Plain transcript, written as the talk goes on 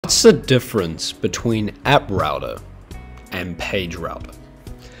What's the difference between app router and page router?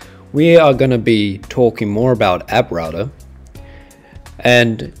 We are going to be talking more about app router,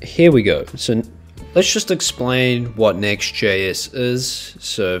 and here we go. So let's just explain what Next.js is,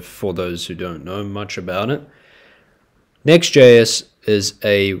 so for those who don't know much about it. Next.js is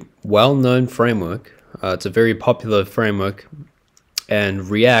a well-known framework. It's a very popular framework, and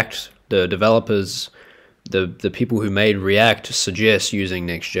React, the developers, the people who made React suggest using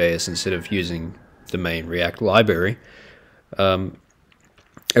Next.js instead of using the main React library.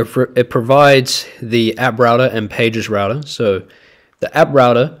 It provides the app router and pages router. So the app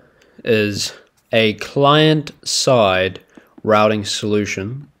router is a client-side routing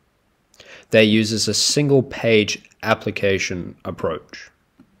solution that uses a single page application approach,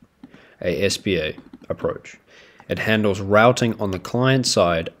 a SPA approach. It handles routing on the client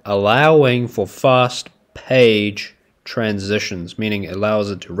side, allowing for fast page transitions, meaning it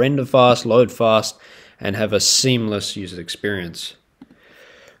allows it to render fast, load fast, and have a seamless user experience.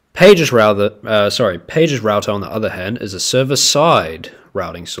 Pages router, on the other hand, is a server-side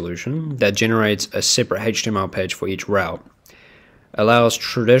routing solution that generates a separate HTML page for each route. Allows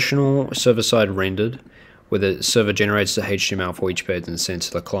traditional server-side rendered, where the server generates the HTML for each page and sends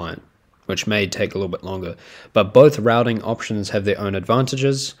to the client, which may take a little bit longer. But both routing options have their own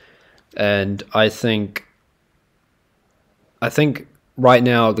advantages, and I think right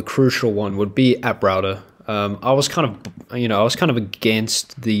now the crucial one would be app router. I was kind of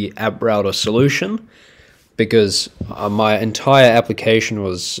against the app router solution because my entire application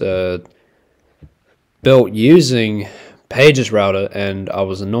was built using pages router, and I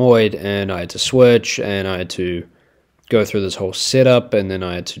was annoyed, and I had to switch, and I had to go through this whole setup, and then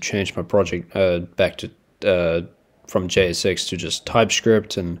I had to change my project back to from JSX to just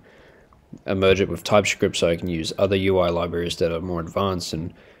TypeScript and merge it with TypeScript so I can use other UI libraries that are more advanced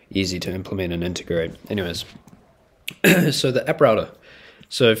and easy to implement and integrate. Anyways, so the app router.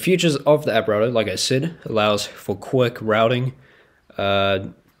 So features of the app router, like I said, allows for quick routing,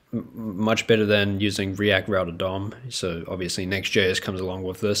 much better than using React Router DOM. So obviously Next.js comes along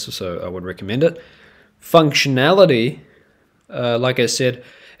with this, so I would recommend it. Functionality, like I said,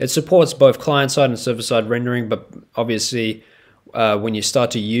 it supports both client-side and server-side rendering, but obviously when you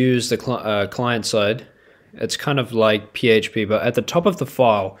start to use the client-side, it's kind of like PHP, but at the top of the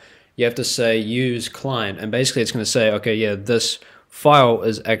file, you have to say use client, and basically it's going to say, okay, yeah, this file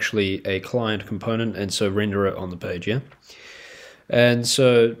is actually a client component, and so render it on the page, yeah? And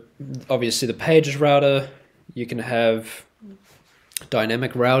so obviously the pages router, you can have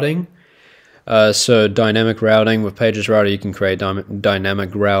dynamic routing. So dynamic routing with pages router, you can create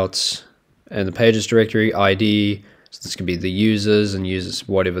dynamic routes and the pages directory ID. So this can be the users and users,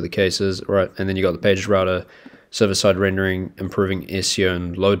 whatever the case is, right? And then you got the pages router, server-side rendering, improving SEO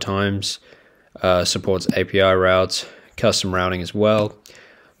and load times, supports API routes, custom routing as well.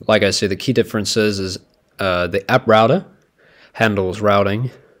 Like I said, the key differences is the app router handles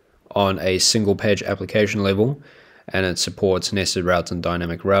routing on a single page application level, and it supports nested routes and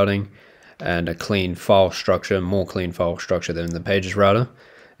dynamic routing, and a clean file structure, more clean file structure than the pages router,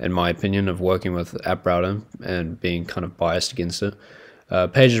 in my opinion, of working with app router and being kind of biased against it.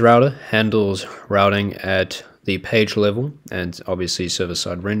 Pages router handles routing at the page level and obviously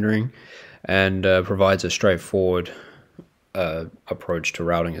server-side rendering, and provides a straightforward approach to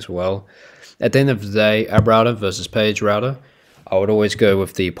routing as well. At the end of the day, app router versus page router, I would always go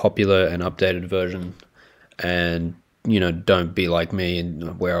with the popular and updated version, and don't be like me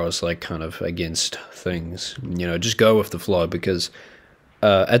and where I was like kind of against things. Just go with the flow, because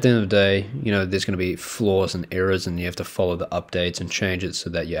at the end of the day, there's going to be flaws and errors, and you have to follow the updates and change it so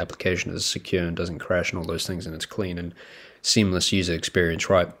that your application is secure and doesn't crash and all those things, and it's clean and seamless user experience,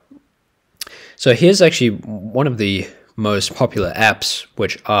 right? So here's actually one of the most popular apps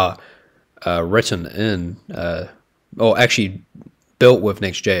which are written in, or actually built with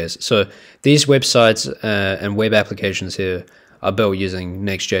Next.js. So these websites and web applications here are built using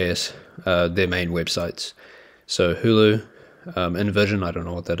Next.js, their main websites. So Hulu, InVision, I don't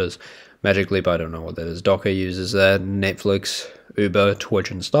know what that is. Magic Leap, I don't know what that is. Docker uses that. Netflix, Uber,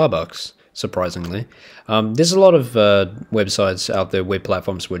 Twitch, and Starbucks, surprisingly. There's a lot of websites out there, web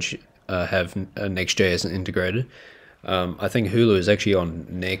platforms, which have Next.js integrated. I think Hulu is actually on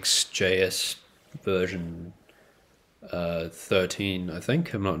Next.js version 13, I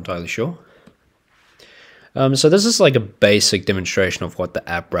think. I'm not entirely sure. So this is like a basic demonstration of what the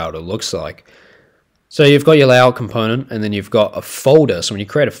app router looks like. So you've got your layout component, and then you've got a folder. So when you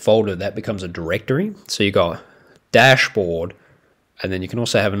create a folder, that becomes a directory. So you got dashboard, and then you can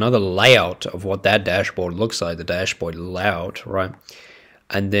also have another layout of what that dashboard looks like, the dashboard layout, right?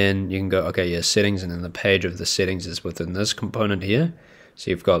 And then you can go, okay, yeah, settings, and then the page of the settings is within this component here. So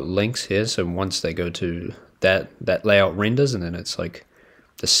you've got links here. So once they go to that layout renders, and then it's like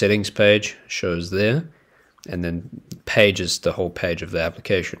the settings page shows there, and then page is the whole page of the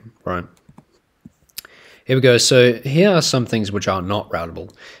application, right? Here we go. So here are some things which are not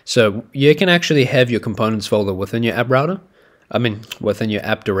routable. So you can actually have your components folder within your app router, within your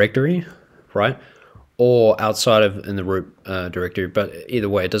app directory, right? Or outside of in the root directory, but either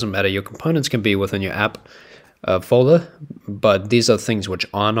way, it doesn't matter. Your components can be within your app folder, but these are things which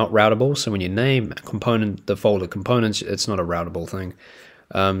are not routable. So when you name component the folder components, it's not a routable thing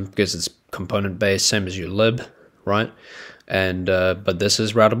because it's component based, same as your lib, right? And but this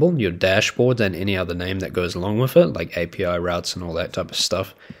is routable, your dashboard and any other name that goes along with it, like API routes and all that type of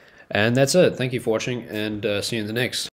stuff. And that's it. Thank you for watching, and see you in the next.